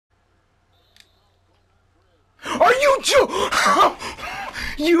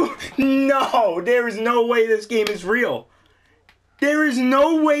No, there is no way this game is real. There is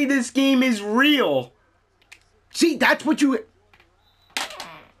no way this game is real. See, that's what you...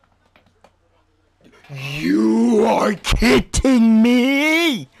 You are kidding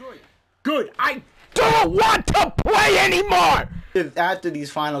me? Good. I don't want to play anymore. After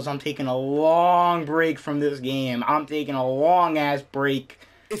these finals, I'm taking a long break from this game. I'm taking a long-ass break.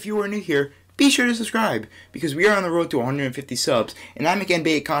 If you are new here, be sure to subscribe, because we are on the road to 150 subs, and I make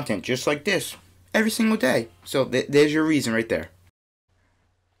NBA content just like this every single day. So there's your reason right there.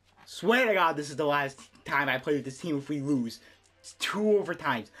 Swear to God, this is the last time I play with this team if we lose. It's 2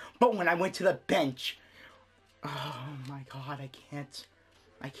 overtimes. But when I went to the bench, oh my God, I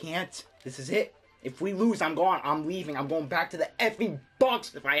can't. This is it. If we lose, I'm gone. I'm leaving. I'm going back to the effing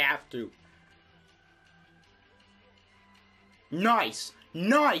Bucks if I have to. Nice.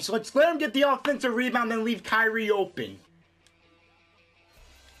 Let's let him get the offensive rebound and leave Kyrie open.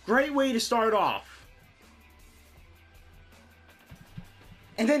 Great way to start off.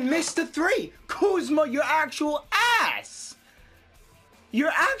 And then miss the 3. Kuzma, your actual ass. Your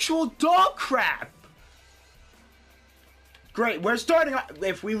actual dog crap. Great, we're starting.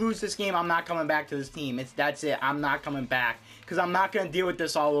 If we lose this game, I'm not coming back to this team. That's it. I'm not coming back. Because I'm not going to deal with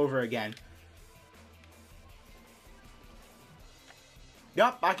this all over again.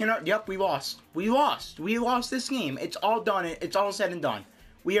 Yup, we lost. We lost this game. It's all done. It's all said and done.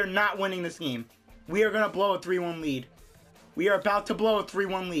 We are not winning this game. We are going to blow a 3-1 lead. We are about to blow a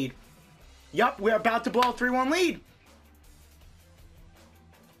 3-1 lead. Yup, we're about to blow a 3-1 lead.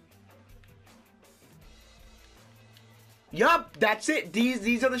 Yup, that's it.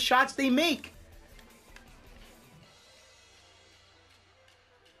 These are the shots they make.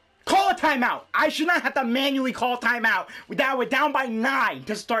 Call a timeout. I should not have to manually call timeout. We're down by 9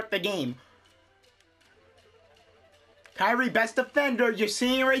 to start the game. Kyrie, best defender. You're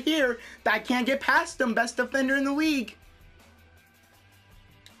seeing right here that I can't get past him. Best defender in the league.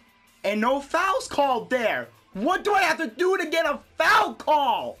 And no fouls called there. What do I have to do to get a foul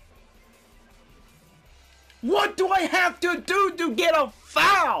call? What do I have to do to get a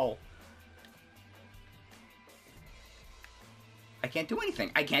foul? I can't do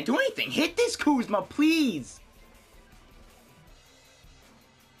anything. Hit this, Kuzma, please.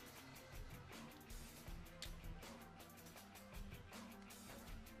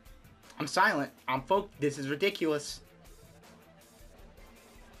 I'm silent. This is ridiculous.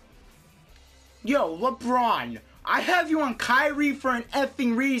 Yo, LeBron. I have you on Kyrie for an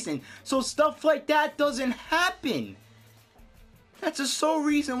effing reason, so stuff like that doesn't happen. That's the sole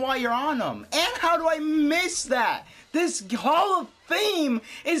reason why you're on him. And how do I miss that? This Hall of Fame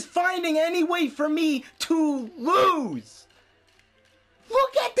is finding any way for me to lose.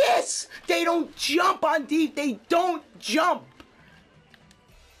 Look at this. They don't jump on deep. They don't jump.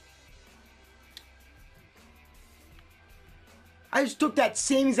 I just took that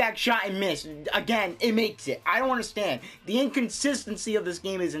same exact shot and missed. Again, it makes it. I don't understand. The inconsistency of this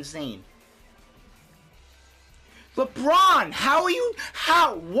game is insane. LeBron,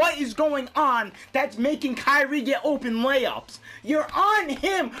 what is going on that's making Kyrie get open layups? You're on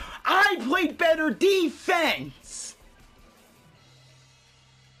him. I played better defense.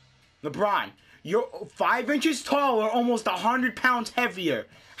 LeBron, you're 5 inches taller, almost 100 pounds heavier.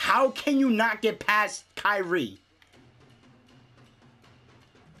 How can you not get past Kyrie?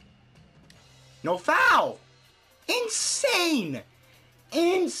 No foul! Insane!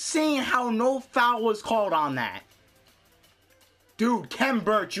 Insane how no foul was called on that. Dude, Ken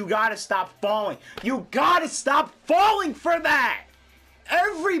Burch, you gotta stop falling. You gotta stop falling for that!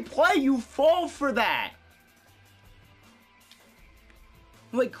 Every play you fall for that.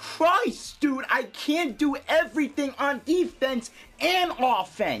 Like, Christ, dude, I can't do everything on defense and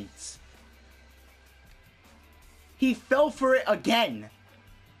offense. He fell for it again.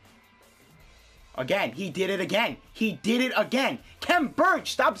 Again, he did it again. Ken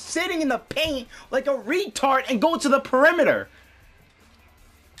Burch, stop sitting in the paint like a retard and go to the perimeter.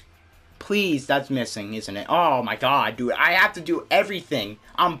 Please, that's missing, isn't it? Oh my God, dude. I have to do everything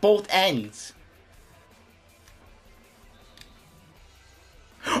on both ends.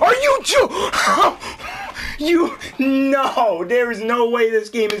 Are you No, there is no way this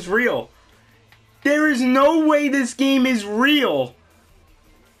game is real.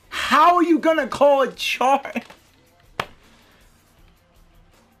 How are you gonna call a charge?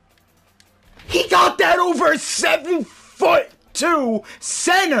 He got that over a 7'2"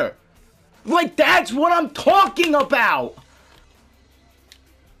 center. Like, that's what I'm talking about.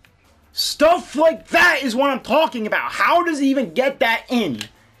 Stuff like that is what I'm talking about. How does he even get that in?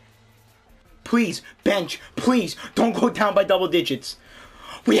 please, bench, please, don't go down by double digits.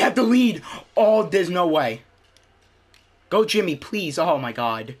 We have the lead. Oh, there's no way. Go, Jimmy, please. Oh, my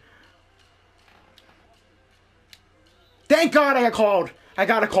God. Thank God I got called. I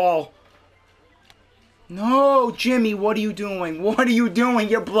got a call. No, Jimmy, what are you doing? What are you doing?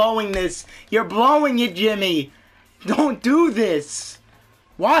 You're blowing this. You're blowing it, Jimmy. Don't do this.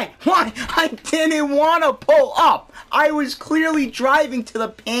 Why? Why? I didn't want to pull up. I was clearly driving to the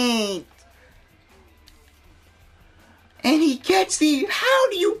paint. And he gets these. How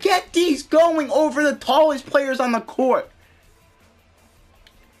do you get these going over the tallest players on the court?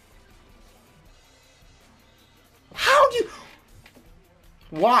 How do you...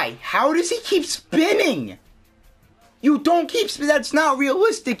 Why? How does he keep spinning? You don't keep... That's not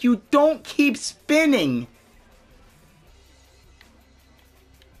realistic. You don't keep spinning.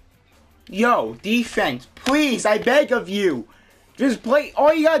 Yo, defense. Please, I beg of you. Just play...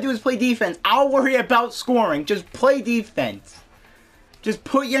 All you gotta do is play defense. I'll worry about scoring. Just play defense. Just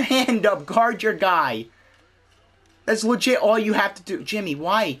put your hand up. Guard your guy. That's legit all you have to do. Jimmy,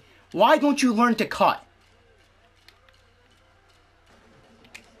 why? Why don't you learn to cut?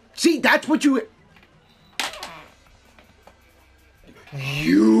 See, that's what you...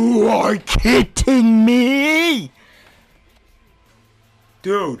 You are kidding me!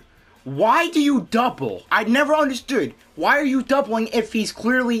 Dude, why do you double? I never understood. Why are you doubling if he's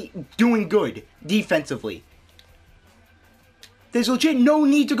clearly doing good defensively? There's legit no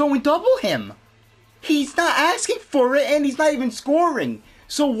need to go and double him. He's not asking for it and he's not even scoring.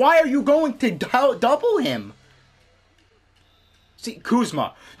 So why are you going to double him? See,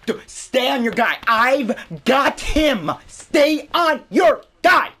 Kuzma, stay on your guy. I've got him. Stay on your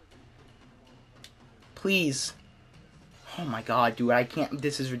guy. Please. Oh my God, dude, I can't.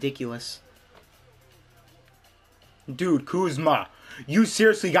 This is ridiculous. Dude, Kuzma, you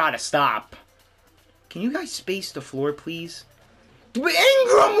seriously gotta stop. Can you guys space the floor, please? Ingram,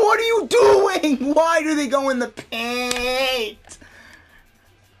 what are you doing? Why do they go in the paint?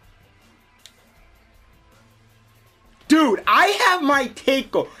 Dude, I have my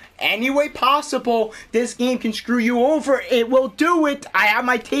takeover. Any way possible, this game can screw you over. It will do it. I have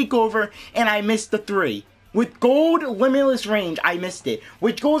my takeover, and I missed the 3. With gold limitless range, I missed it.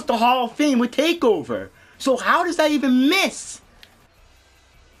 Which goes to Hall of Fame with takeover. So how does that even miss?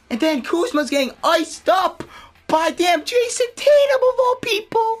 And then Kuzma's getting iced up by damn Jason Tatum of all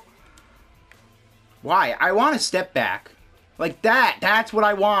people. Why? I want to step back. Like that. That's what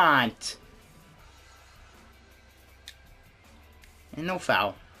I want. And no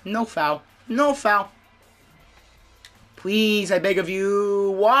foul. No foul. No foul. Please, I beg of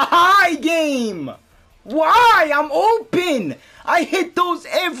you. Why, game? Why? I'm open. I hit those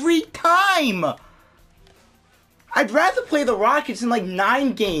every time. I'd rather play the Rockets in like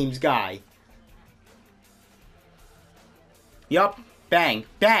 9 games, guy. Yup. Bang.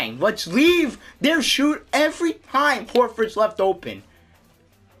 Bang. Let's leave their shoot every time Horford's left open.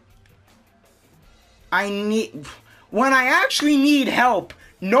 When I actually need help,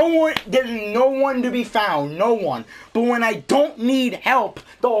 there's no one to be found, no one. But when I don't need help,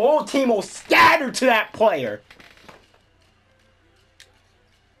 the whole team will scatter to that player.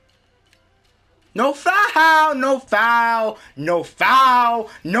 No foul, no foul, no foul,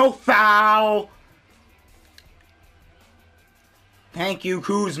 no foul. Thank you,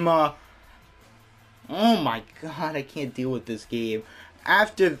 Kuzma. Oh my God, I can't deal with this game.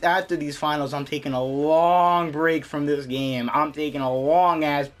 After these finals, I'm taking a long break from this game. I'm taking a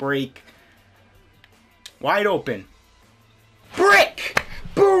long-ass break. Wide open. Brick!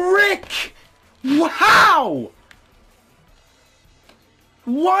 Brick! Wow!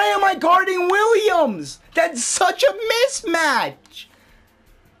 Why am I guarding Williams? That's such a mismatch!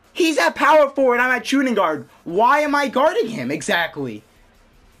 He's at power forward, I'm at shooting guard. Why am I guarding him exactly?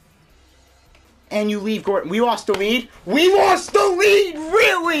 And you leave Gordon. We lost the lead? We lost the lead!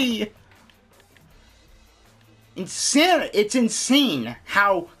 Really? Insane. It's insane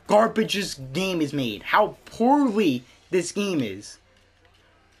how garbage this game is made. How poorly this game is.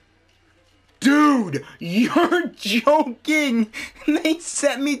 Dude, you're joking. They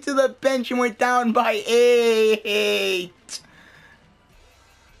sent me to the bench and went down by 8.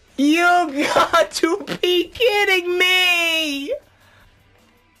 You got to be kidding me!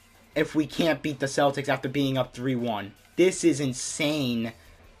 If we can't beat the Celtics after being up 3-1. This is insane.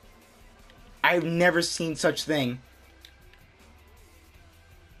 I've never seen such thing.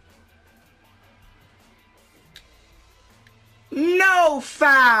 No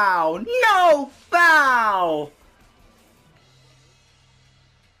foul! No foul!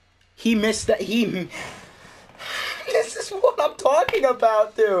 He missed that. This is what I'm talking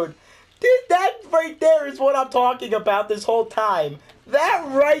about, dude. That right there is what I'm talking about this whole time. That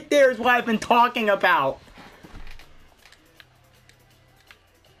right there is what I've been talking about.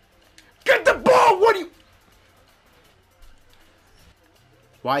 Get the ball! What are you...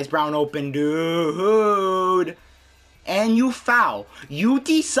 Why is Brown open, dude? And you foul. You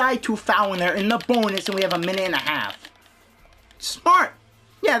decide to foul when they're in the bonus and we have a minute and a half. Smart.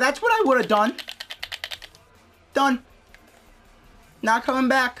 Yeah, that's what I would have done. Done. Not coming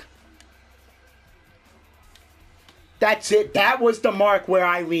back. That's it. That was the mark where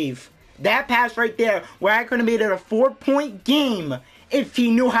I leave. That pass right there, where I could have made it a 4-point game if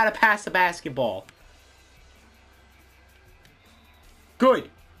he knew how to pass the basketball. Good.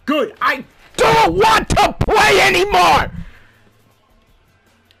 Good. I don't want to play anymore!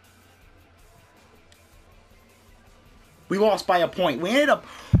 We lost by a point.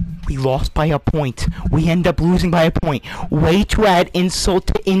 We lost by a point. We end up losing by a point. Way to add insult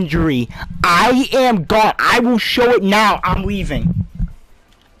to injury. I am gone. I will show it now. I'm leaving.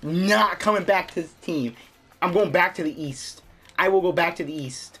 Not coming back to this team. I'm going back to the East. I will go back to the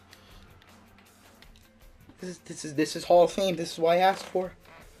East. This is Hall of Fame. This is what I asked for.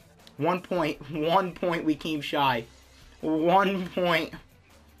 1 point. 1 point we came shy. 1 point.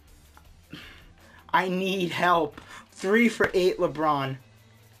 I need help. 3 for 8, LeBron.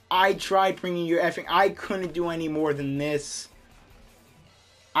 I tried bringing your effing... I couldn't do any more than this.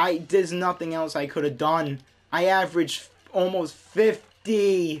 There's nothing else I could have done. I averaged almost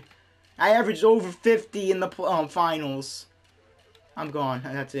 50. I averaged over 50 in the finals. I'm gone.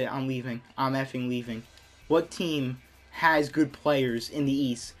 That's it. I'm leaving. I'm effing leaving. What team has good players in the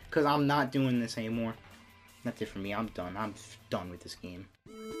East? Because I'm not doing this anymore. That's it for me. I'm done. I'm done with this game.